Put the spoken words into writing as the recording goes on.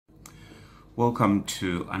Welcome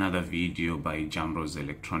to another video by Jamroz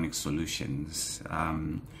Electronic Solutions.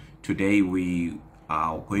 Today we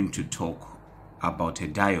are going to talk about a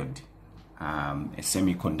diode, a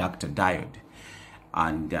semiconductor diode,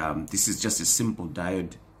 and this is just a simple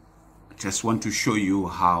diode. I just want to show you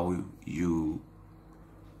how you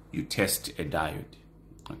test a diode.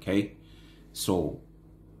 Okay, so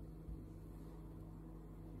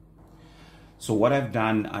what I've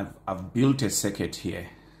done, I've built a circuit here.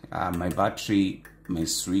 My battery, my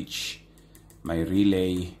switch, my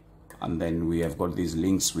relay, and then we have got these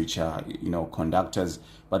links which are, conductors.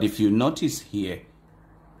 But if you notice here,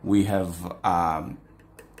 we have,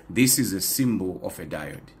 this is a symbol of a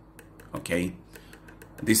diode, okay?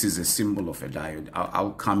 This is a symbol of a diode.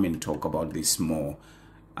 I'll come and talk about this more.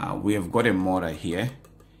 We have got a motor here,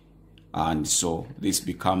 and so this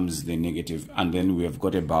becomes the negative, and then we have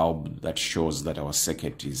got a bulb that shows that our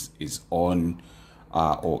circuit is on,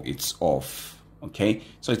 or it's off. Okay,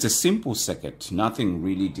 so it's a simple circuit, nothing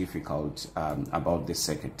really difficult about the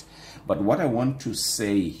circuit. But what I want to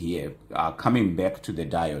say here, coming back to the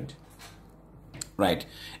diode, right?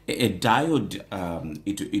 A diode,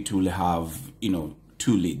 it will have,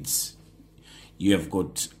 two leads. You have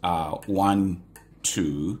got 1,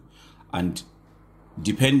 2, and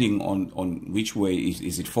depending on which way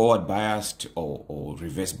is it forward biased or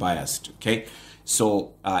reverse biased. Okay,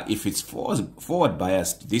 so if it's forward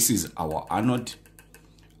biased, this is our anode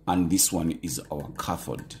and this one is our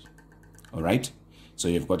cathode. All right, so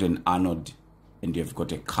you've got an anode and you've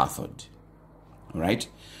got a cathode. All right,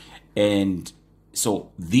 and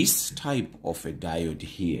so this type of a diode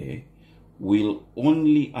here will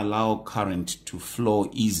only allow current to flow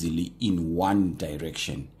easily in one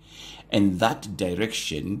direction, and that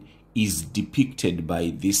direction is depicted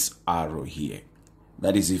by this arrow here.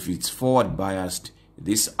 That is, if it's forward biased,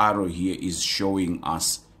 this arrow here is showing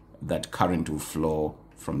us that current will flow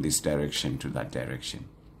from this direction to that direction.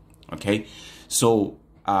 Okay, so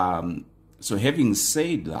so having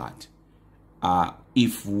said that,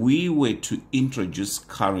 if we were to introduce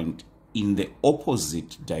current in the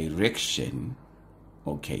opposite direction,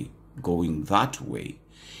 okay, going that way,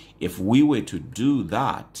 if we were to do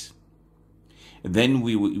that, then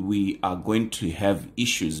we are going to have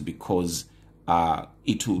issues, because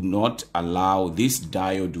it will not allow, this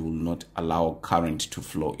diode will not allow current to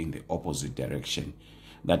flow in the opposite direction,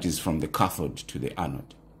 that is from the cathode to the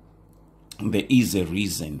anode. There is a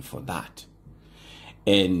reason for that,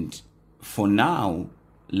 and for now,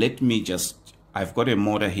 let me just, I've got a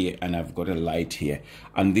motor here and I've got a light here,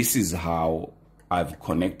 and this is how I've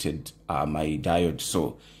connected my diode.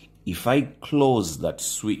 So if I close that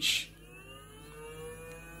switch,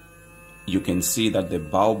 you can see that the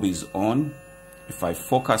bulb is on. If I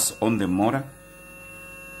focus on the motor,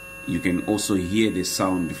 you can also hear the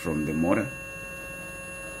sound from the motor.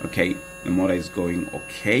 Okay, the motor is going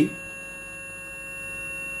okay.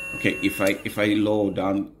 Okay, if I lower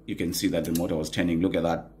down, you can see that the motor was turning. Look at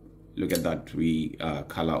that. Look at that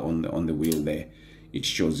color on the wheel there. It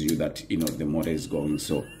shows you that the motor is going.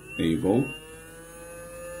 So there you go.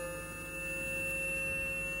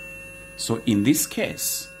 So in this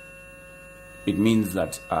case, it means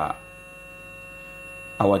that our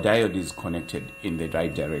diode is connected in the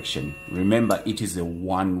right direction. Remember, it is a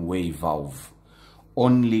one-way valve,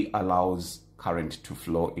 only allows current to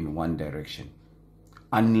flow in one direction,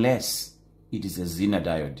 unless it is a Zener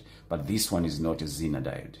diode. But this one is not a Zener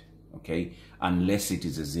diode, okay, unless it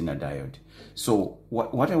is a Zener diode. So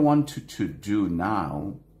what I want you to do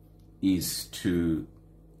now is to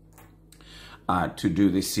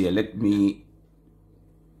do this here. Let me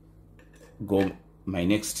go my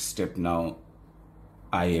next step now.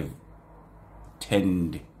 I have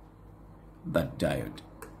turned that diode.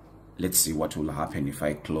 Let's see what will happen if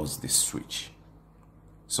I close this switch.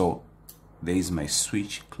 So there is my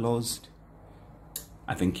switch closed.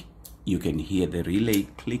 I think you can hear the relay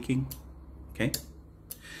clicking. Okay,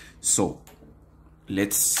 so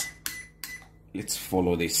let's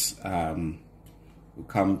follow this. We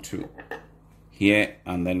come to here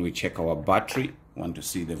and then we check our battery. Want to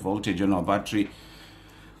see the voltage on our battery.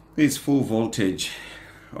 It's full voltage,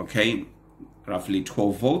 okay, roughly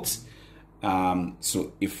 12 volts.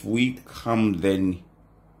 So if we come then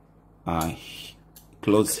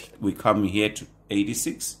close, we come here to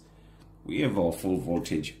 86, we have our full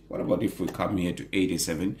voltage. What about if we come here to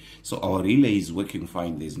 87? So our relay is working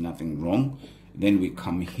fine, there's nothing wrong. Then we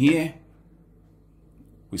come here,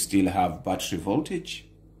 we still have battery voltage,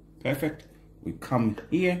 perfect. We come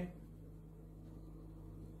here,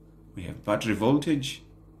 we have battery voltage,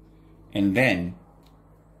 and then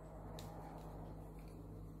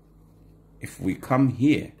if we come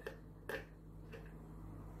here,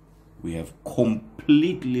 we have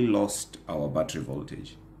completely lost our battery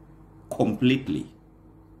voltage. Completely.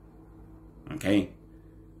 Okay?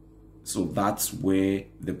 So that's where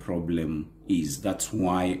the problem is. That's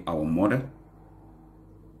why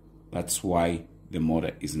the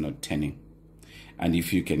motor is not turning. And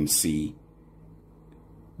if you can see,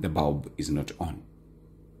 the bulb is not on.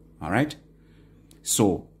 All right?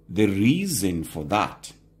 So the reason for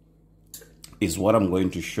that is what I'm going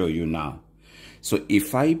to show you now. So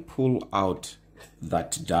if I pull out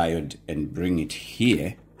that diode and bring it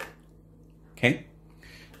here, okay,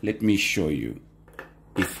 let me show you.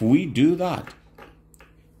 If we do that,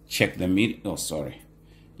 check the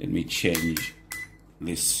let me change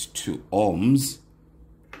this to ohms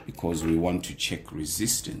because we want to check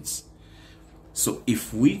resistance. So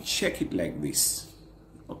if we check it like this,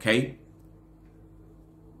 okay,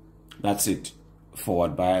 that's it,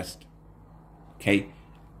 forward biased, okay,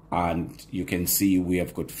 and you can see we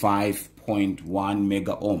have got 5.1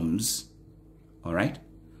 mega ohms. All right,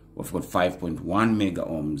 we've got 5.1 mega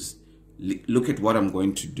ohms. Look at what I'm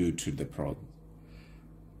going to do to the probe.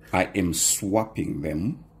 I am swapping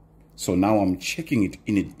them. So now I'm checking it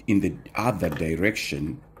in the other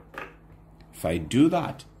direction. If I do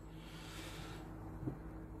that,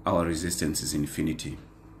 our resistance is infinity.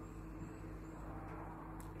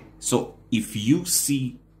 So if you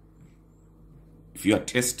are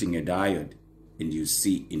testing a diode and you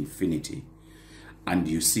see infinity and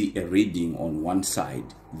you see a reading on one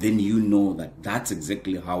side, then you know that that's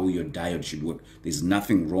exactly how your diode should work. There's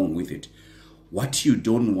nothing wrong with it. What you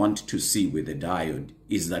don't want to see with a diode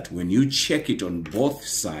is that when you check it on both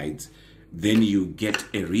sides, then you get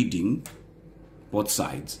a reading both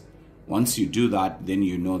sides. Once you do that, then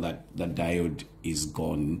you know that the diode is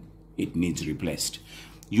gone. It needs replaced.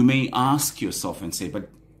 You may ask yourself and say, but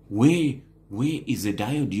where is a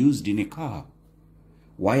diode used in a car?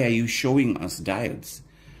 Why are you showing us diodes?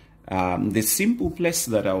 The simple place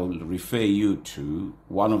that I will refer you to,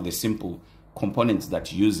 one of the simple components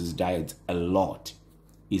that uses diodes a lot,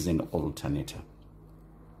 is an alternator.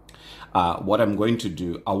 What I'm going to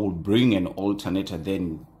do, I will bring an alternator,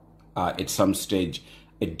 then at some stage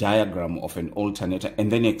a diagram of an alternator,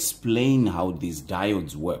 and then explain how these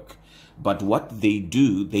diodes work. But what they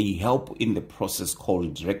do, they help in the process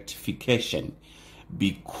called rectification,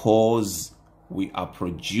 because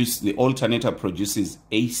the alternator produces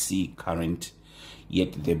AC current,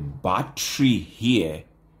 yet the battery here,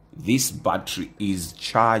 this battery is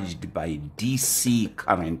charged by DC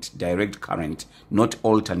current, direct current, not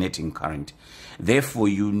alternating current. Therefore,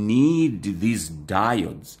 you need these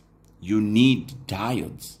diodes. You need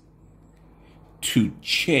diodes to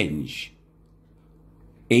change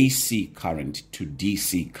AC current to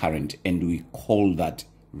DC current, and we call that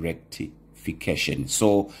rectification.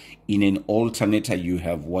 So in an alternator, you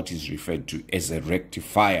have what is referred to as a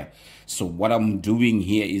rectifier. So what I'm doing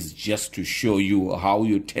here is just to show you how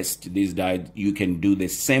you test these diodes. You can do the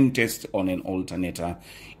same test on an alternator,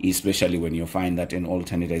 especially when you find that an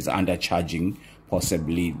alternator is undercharging.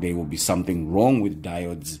 Possibly there will be something wrong with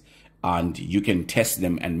diodes, and you can test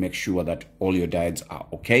them and make sure that all your diodes are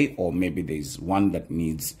okay, or maybe there's one that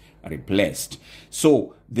needs replaced.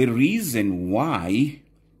 So the reason why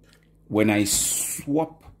when I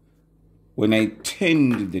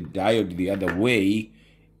turned the diode the other way,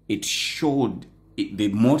 it showed the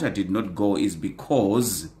motor did not go, is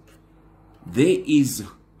because there is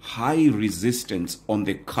high resistance on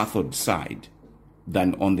the cathode side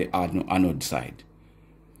than on the anode side.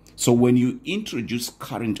 So when you introduce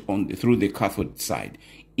current through the cathode side,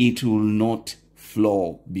 it will not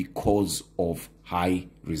flow because of high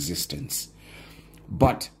resistance.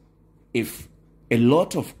 But if a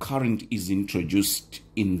lot of current is introduced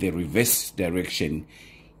in the reverse direction,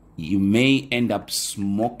 you may end up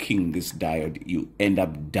smoking this diode. You end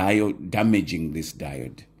up damaging this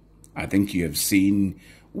diode. I think you have seen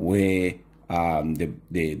where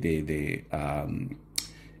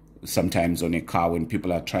sometimes on a car, when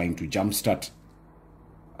people are trying to jumpstart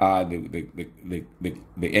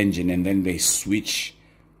the engine, and then they switch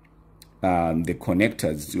the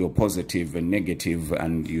connectors to a positive and negative,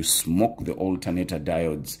 and you smoke the alternator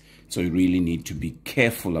diodes. So you really need to be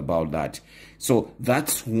careful about that. So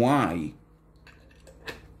that's why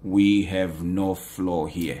we have no flow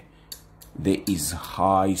here. There is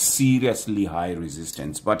seriously high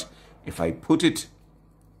resistance. But if I put it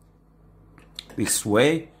this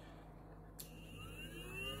way,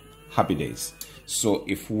 happy days. So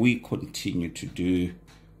if we continue to do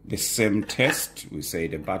the same test, we say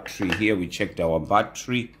the battery here, we checked our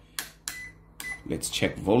battery. Let's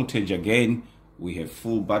check voltage again. We have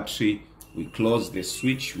full battery. We close the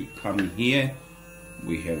switch, we come here,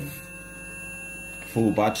 we have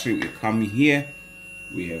full battery, we come here,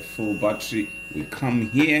 we have full battery, we come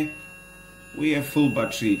here, we have full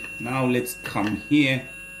battery. Now let's come here.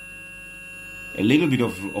 A little bit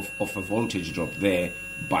of a voltage drop there,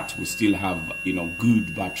 but we still have, you know,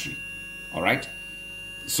 good battery. All right,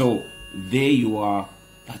 so there you are.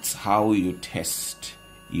 That's how you test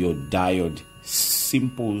your diode.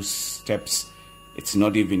 Simple steps. It's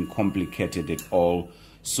not even complicated at all.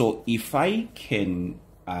 So if I can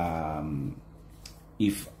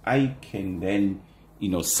then, you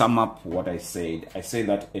know, sum up what I said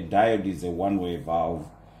that a diode is a one-way valve.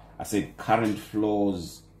 I said current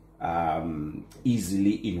flows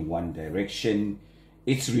easily in one direction.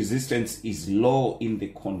 Its resistance is low in the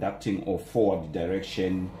conducting or forward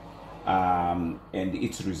direction, and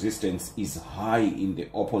its resistance is high in the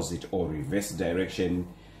opposite or reverse direction.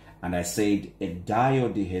 And I said a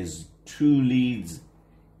diode has two leads.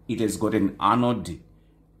 It has got an anode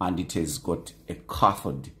and it has got a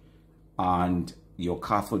cathode, and your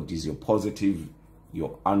cathode is your positive,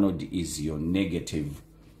 your anode is your negative.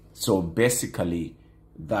 So basically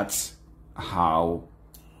that's how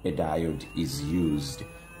a diode is used.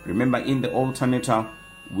 Remember, in the alternator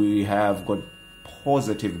we have got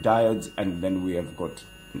positive diodes and then we have got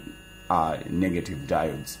negative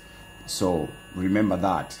diodes. So remember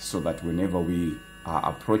that, so that whenever we are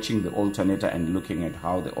approaching the alternator and looking at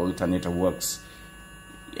how the alternator works,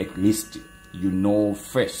 at least you know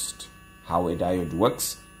first how a diode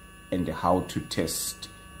works and how to test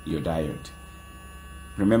your diode.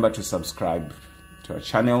 Remember to subscribe to our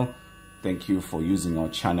channel. Thank you for using our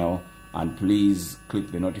channel, and please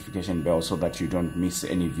click the notification bell so that you don't miss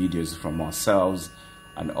any videos from ourselves,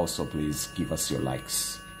 and also please give us your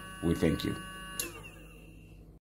likes. We thank you.